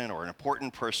person or an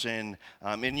important person,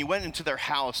 and you went into their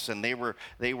house and they were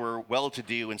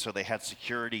well-to-do, and so they had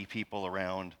security people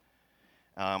around,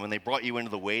 and they brought you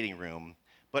into the waiting room.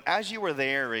 But as you were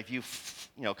there, if you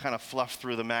kind of fluffed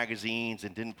through the magazines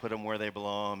and didn't put them where they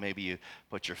belong, maybe you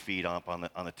put your feet up on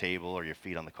the table or your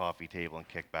feet on the coffee table and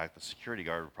kicked back, the security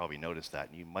guard would probably notice that,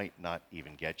 and you might not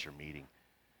even get your meeting.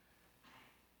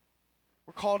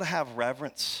 We're called to have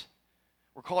reverence.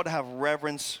 We're called to have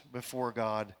reverence before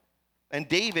God. And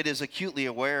David is acutely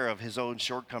aware of his own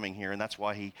shortcoming here, and that's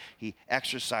why he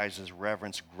exercises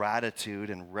reverence, gratitude,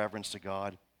 and reverence to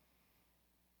God.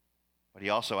 But he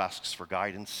also asks for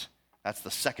guidance. That's the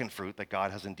second fruit, that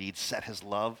God has indeed set his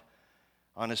love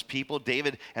on his people.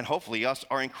 David, and hopefully us,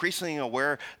 are increasingly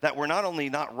aware that we're not only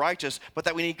not righteous, but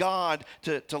that we need God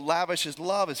to lavish his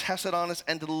love, his hesed on us,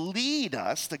 and to lead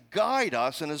us, to guide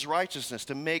us in his righteousness,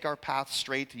 to make our path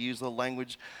straight, to use the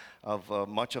language of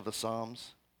much of the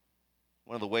Psalms.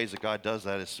 One of the ways that God does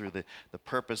that is through the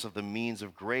purpose of the means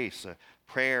of grace,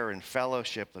 prayer and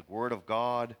fellowship, the word of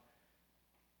God.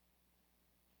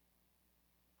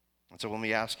 And so when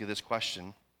we ask you this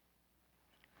question,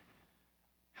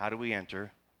 how do we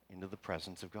enter into the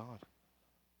presence of God?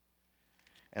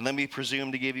 And let me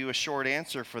presume to give you a short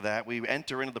answer for that. We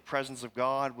enter into the presence of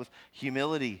God with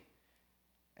humility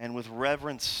and with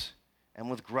reverence and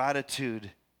with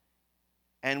gratitude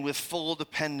and with full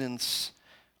dependence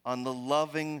on the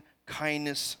loving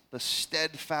kindness, the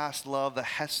steadfast love, the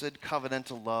hesed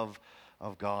covenantal love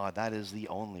of God. That is the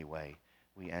only way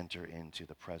we enter into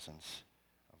the presence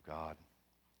of God.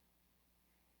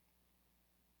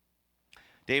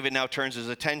 David now turns his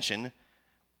attention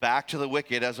back to the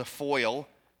wicked as a foil,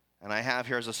 and I have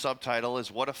here as a subtitle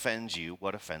is What Offends You?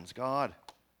 What Offends God?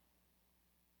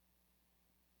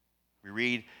 We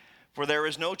read, for there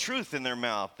is no truth in their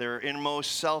mouth. Their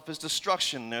inmost self is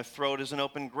destruction. Their throat is an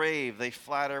open grave. They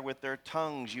flatter with their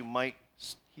tongues. You might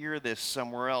hear this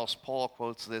somewhere else. Paul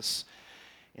quotes this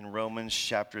in Romans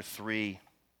chapter 3.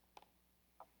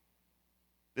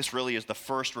 This really is the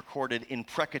first recorded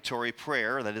imprecatory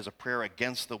prayer, that is a prayer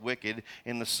against the wicked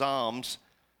in the Psalms.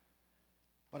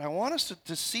 But I want us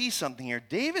to see something here.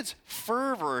 David's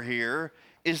fervor here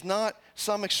is not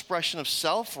some expression of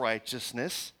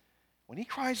self-righteousness. When he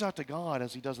cries out to God,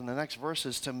 as he does in the next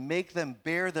verses, to make them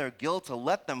bear their guilt, to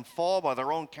let them fall by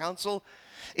their own counsel,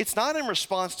 it's not in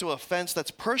response to offense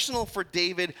that's personal for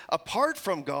David apart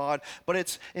from God, but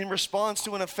it's in response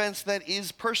to an offense that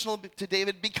is personal to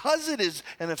David because it is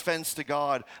an offense to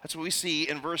God. That's what we see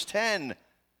in verse 10.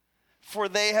 For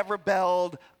they have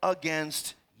rebelled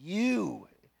against you,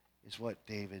 is what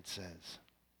David says.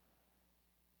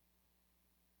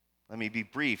 Let me be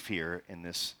brief here in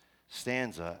this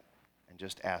stanza and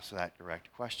just ask that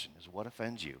direct question, is what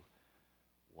offends you?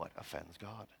 What offends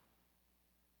God?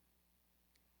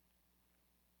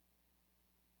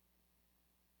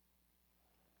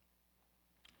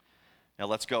 Now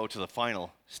let's go to the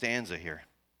final stanza here.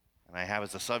 And I have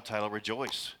as a subtitle,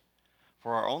 Rejoice,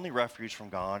 for our only refuge from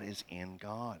God is in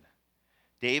God.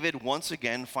 David once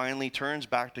again finally turns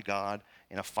back to God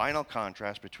in a final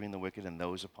contrast between the wicked and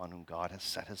those upon whom God has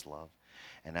set his love.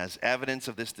 And as evidence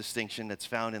of this distinction that's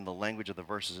found in the language of the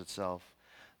verses itself,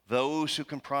 those who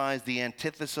comprise the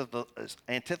antithesis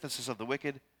of the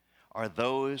wicked are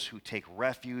those who take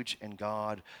refuge in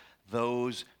God,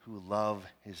 those who love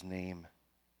his name.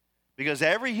 Because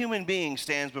every human being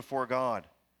stands before God.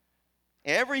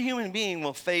 Every human being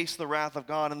will face the wrath of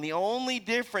God, and the only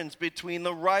difference between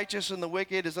the righteous and the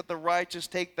wicked is that the righteous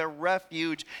take their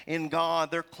refuge in God.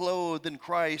 They're clothed in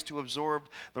Christ who absorbed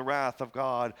the wrath of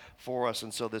God for us.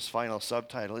 And so this final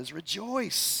subtitle is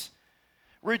Rejoice.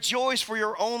 Rejoice, for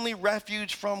your only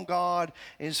refuge from God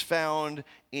is found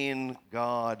in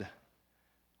God.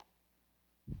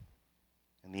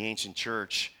 In the ancient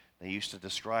church, they used to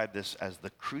describe this as the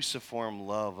cruciform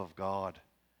love of God,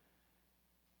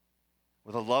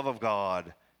 where the love of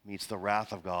God meets the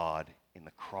wrath of God in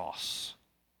the cross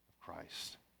of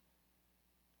Christ.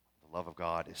 The love of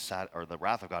God is the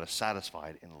wrath of God is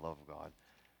satisfied in the love of God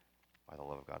by the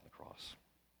love of God in the cross.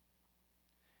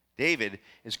 David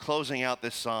is closing out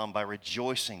this psalm by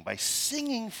rejoicing, by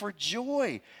singing for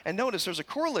joy. And notice there's a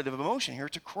correlative emotion here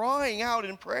to crying out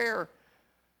in prayer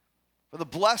for the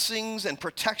blessings and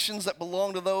protections that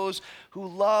belong to those who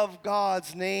love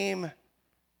God's name.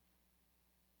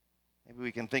 Maybe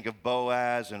we can think of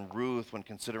Boaz and Ruth when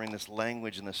considering this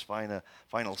language in this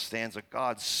final stanza.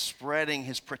 God spreading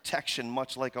his protection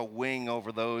much like a wing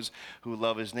over those who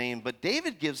love his name. But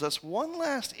David gives us one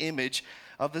last image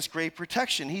of this great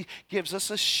protection. He gives us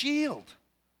a shield.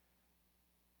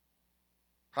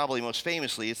 Probably most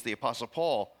famously, it's the Apostle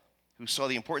Paul who saw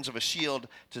the importance of a shield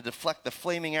to deflect the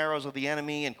flaming arrows of the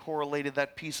enemy and correlated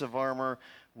that piece of armor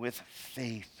with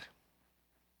faith.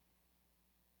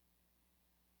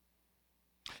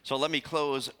 So let me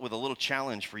close with a little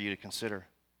challenge for you to consider.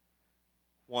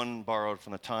 One borrowed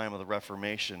from the time of the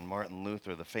Reformation. Martin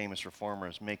Luther, the famous reformer,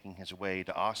 is making his way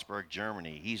to Augsburg,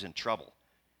 Germany. He's in trouble.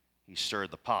 He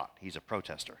stirred the pot. He's a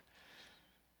protester.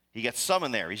 He gets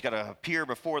summoned there. He's got to appear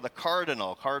before the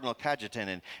Cardinal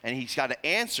Cajetan, and he's got to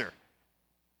answer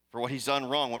for what he's done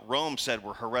wrong. What Rome said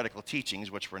were heretical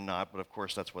teachings, which were not, but of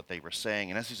course that's what they were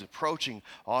saying. And as he's approaching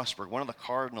Augsburg, one of the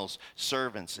cardinal's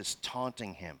servants is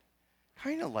taunting him.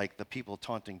 Kind of like the people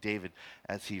taunting David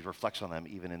as he reflects on them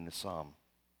even in the psalm.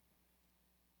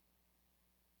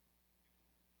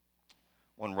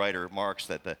 One writer marks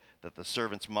that the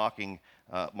servant's mocking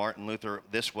Martin Luther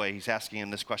this way. He's asking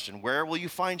him this question: where will you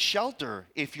find shelter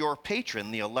if your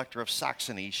patron, the Elector of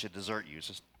Saxony, should desert you?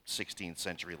 It's 16th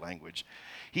century language.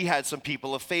 He had some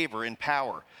people of favor in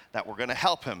power that were going to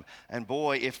help him. And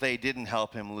boy, if they didn't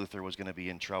help him, Luther was going to be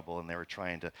in trouble. And they were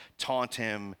trying to taunt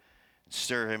him,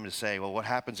 stir him to say, well, what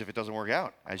happens if it doesn't work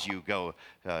out as you go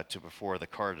to before the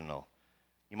cardinal?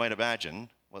 You might imagine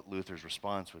what Luther's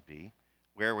response would be.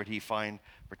 Where would he find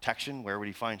protection? Where would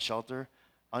he find shelter?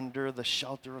 Under the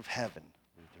shelter of heaven,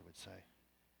 Luther would say.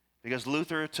 Because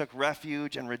Luther took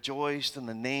refuge and rejoiced in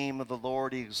the name of the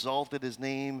Lord. He exalted his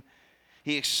name.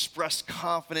 He expressed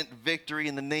confident victory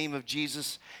in the name of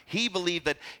Jesus. He believed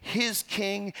that his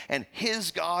king and his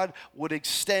God would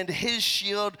extend his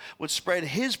shield, would spread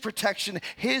his protection,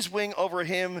 his wing over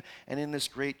him. And in this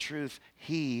great truth,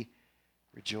 he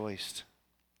rejoiced.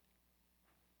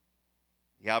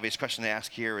 The obvious question to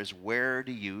ask here is, where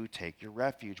do you take your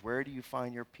refuge? Where do you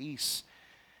find your peace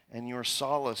and your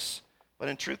solace? But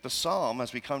in truth, the psalm,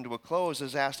 as we come to a close,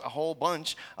 has asked a whole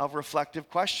bunch of reflective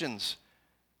questions.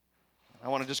 I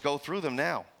want to just go through them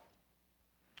now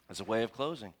as a way of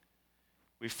closing.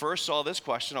 We first saw this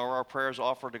question: are our prayers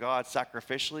offered to God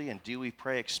sacrificially, and do we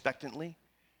pray expectantly?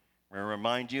 I'm going to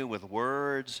remind you, with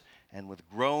words and with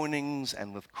groanings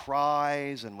and with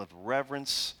cries and with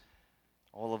reverence,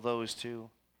 all of those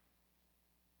too.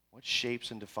 What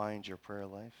shapes and defines your prayer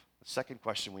life? The second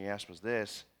question we asked was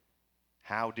this: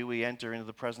 how do we enter into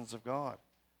the presence of God?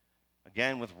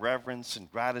 Again, with reverence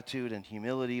and gratitude and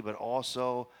humility, but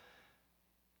also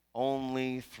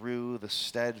only through the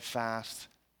steadfast,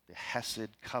 the hesed,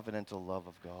 covenantal love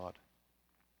of God.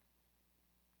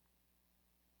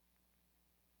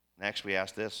 Next, we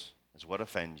ask this: is what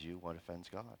offends you? What offends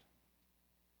God?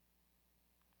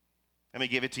 Let me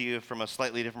give it to you from a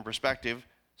slightly different perspective.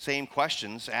 Same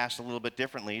questions asked a little bit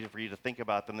differently for you to think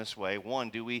about them this way. One,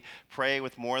 do we pray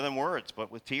with more than words, but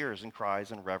with tears and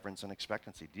cries and reverence and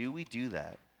expectancy? Do we do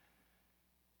that?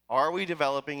 Are we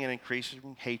developing an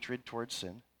increasing hatred towards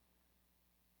sin?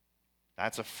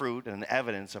 That's a fruit and an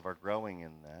evidence of our growing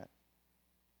in that.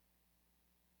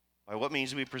 By what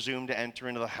means do we presume to enter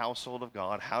into the household of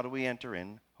God? How do we enter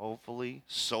in? Hopefully,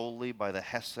 solely by the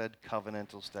hesed,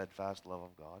 covenantal, steadfast love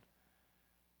of God.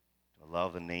 To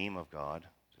love the name of God,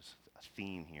 just a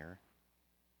theme here.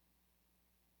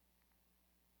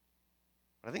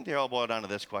 But I think they all boil down to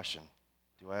this question: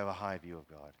 do I have a high view of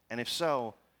God? And if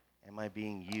so, am I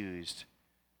being used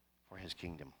for his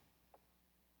kingdom?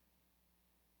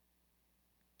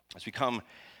 As we come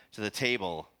to the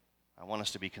table, I want us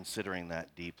to be considering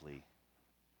that deeply.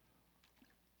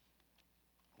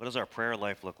 What does our prayer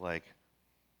life look like?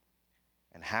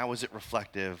 And how is it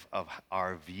reflective of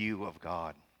our view of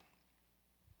God?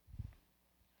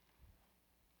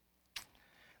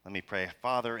 Let me pray.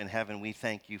 Father in heaven, we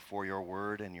thank you for your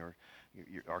word and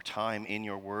our time in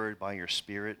your word by your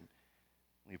Spirit.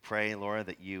 We pray, Lord,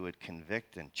 that you would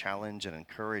convict and challenge and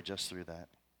encourage us through that.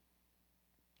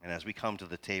 And as we come to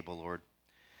the table, Lord,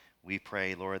 we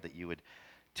pray, Lord, that you would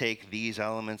take these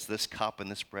elements, this cup and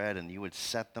this bread, and you would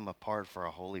set them apart for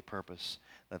a holy purpose,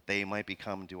 that they might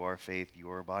become to our faith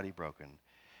your body broken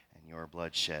and your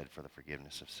blood shed for the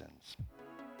forgiveness of sins.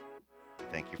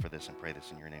 Thank you for this, and pray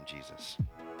this in your name, Jesus.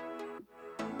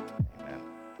 Amen.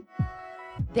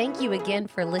 Thank you again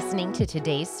for listening to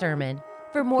today's sermon.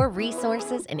 For more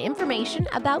resources and information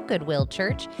about Goodwill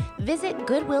Church, visit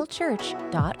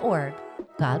goodwillchurch.org.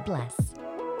 God bless.